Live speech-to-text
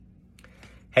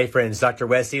Hey friends, Dr.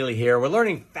 Wes Ely here. We're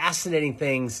learning fascinating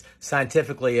things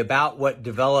scientifically about what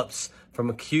develops from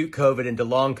acute COVID into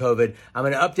long COVID. I'm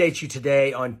going to update you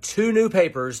today on two new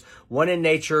papers, one in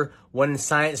Nature, one in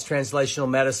Science Translational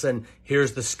Medicine.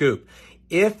 Here's the scoop.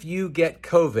 If you get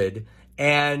COVID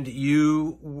and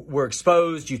you were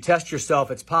exposed, you test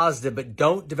yourself, it's positive, but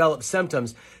don't develop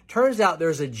symptoms, turns out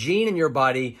there's a gene in your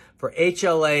body for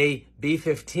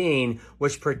HLA-B15,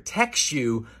 which protects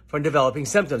you from developing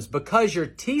symptoms because your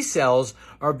T cells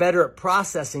are better at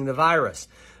processing the virus.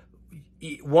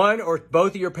 One or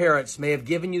both of your parents may have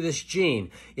given you this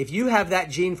gene. If you have that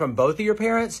gene from both of your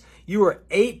parents, you are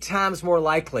 8 times more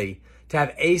likely to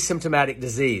have asymptomatic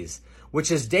disease,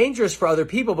 which is dangerous for other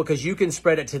people because you can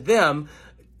spread it to them.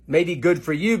 Maybe good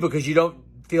for you because you don't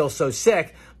feel so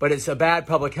sick, but it's a bad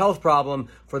public health problem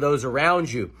for those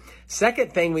around you.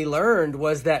 Second thing we learned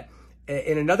was that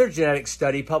in another genetic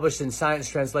study published in Science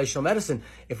Translational Medicine,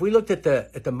 if we looked at the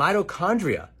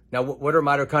mitochondria. Now, what are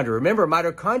mitochondria? Remember,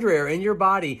 mitochondria are in your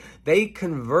body. They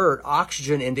convert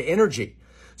oxygen into energy.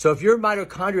 So if your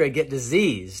mitochondria get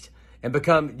diseased and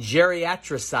become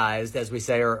geriatricized, as we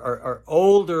say, or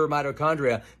older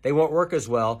mitochondria, they won't work as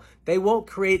well. They won't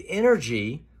create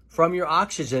energy from your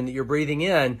oxygen that you're breathing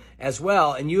in as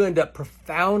well, and you end up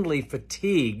profoundly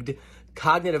fatigued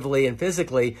cognitively and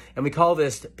physically, and we call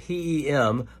this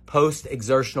PEM,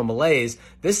 post-exertional malaise.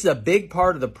 This is a big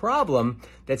part of the problem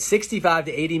that 65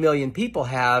 to 80 million people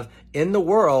have in the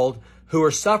world who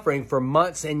are suffering for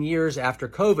months and years after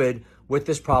COVID with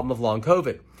this problem of long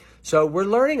COVID. So we're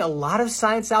learning a lot of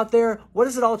science out there. What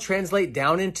does it all translate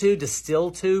down into,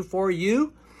 distill to for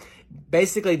you?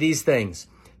 Basically these things.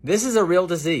 This is a real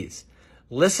disease.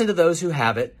 Listen to those who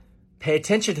have it. Pay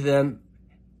attention to them.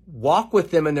 Walk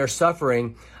with them in their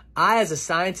suffering. I, as a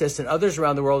scientist and others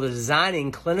around the world, are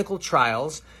designing clinical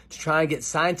trials to try and get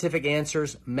scientific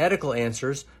answers, medical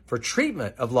answers for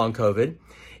treatment of long COVID.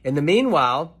 In the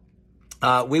meanwhile,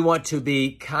 we want to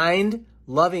be kind,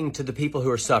 loving to the people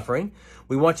who are suffering.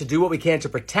 We want to do what we can to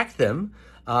protect them.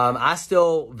 I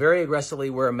still very aggressively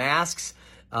wear masks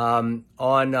on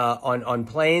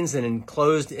planes and in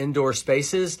closed indoor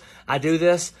spaces. I do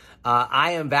this.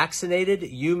 I am vaccinated.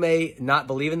 You may not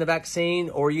believe in the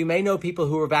vaccine, or you may know people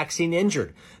who are vaccine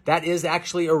injured. That is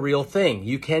actually a real thing.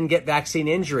 You can get vaccine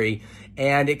injury,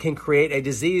 and it can create a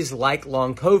disease like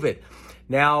long COVID.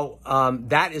 Now,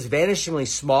 that is vanishingly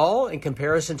small in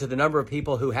comparison to the number of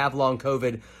people who have long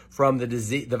COVID from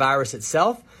the virus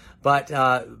itself. But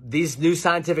these new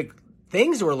scientific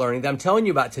things we're learning that I'm telling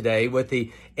you about today with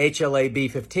the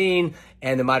HLA-B15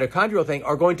 and the mitochondrial thing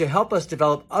are going to help us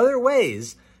develop other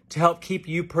ways to help keep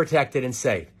you protected and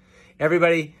safe.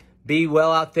 Everybody, be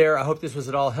well out there. I hope this was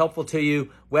at all helpful to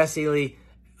you. Wes Ely,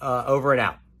 over and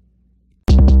out.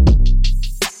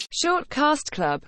 Shortcast Club.